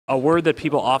A word that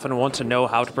people often want to know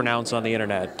how to pronounce on the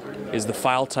internet is the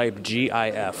file type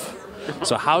GIF.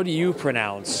 So how do you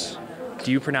pronounce?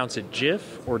 Do you pronounce it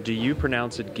GIF or do you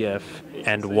pronounce it GIF,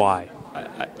 and why?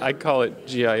 I call it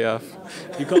GIF.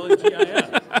 You call it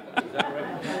GIF?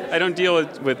 I don't deal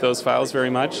with those files very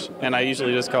much, and I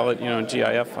usually just call it,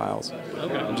 GIF files.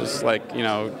 Okay. Just like,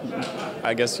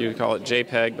 I guess you would call it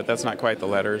JPEG, but that's not quite the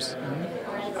letters.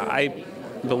 I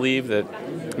believe that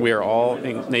we are all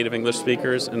native English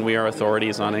speakers, and we are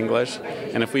authorities on English.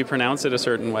 And if we pronounce it a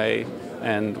certain way,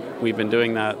 and we've been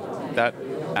doing that, that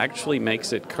actually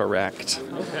makes it correct.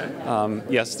 Okay.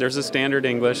 Yes, there's a standard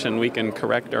English, and we can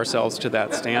correct ourselves to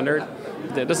that standard.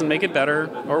 That doesn't make it better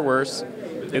or worse.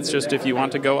 It's just if you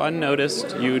want to go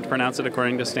unnoticed, you'd pronounce it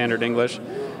according to standard English.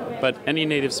 But any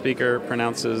native speaker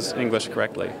pronounces English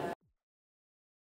correctly.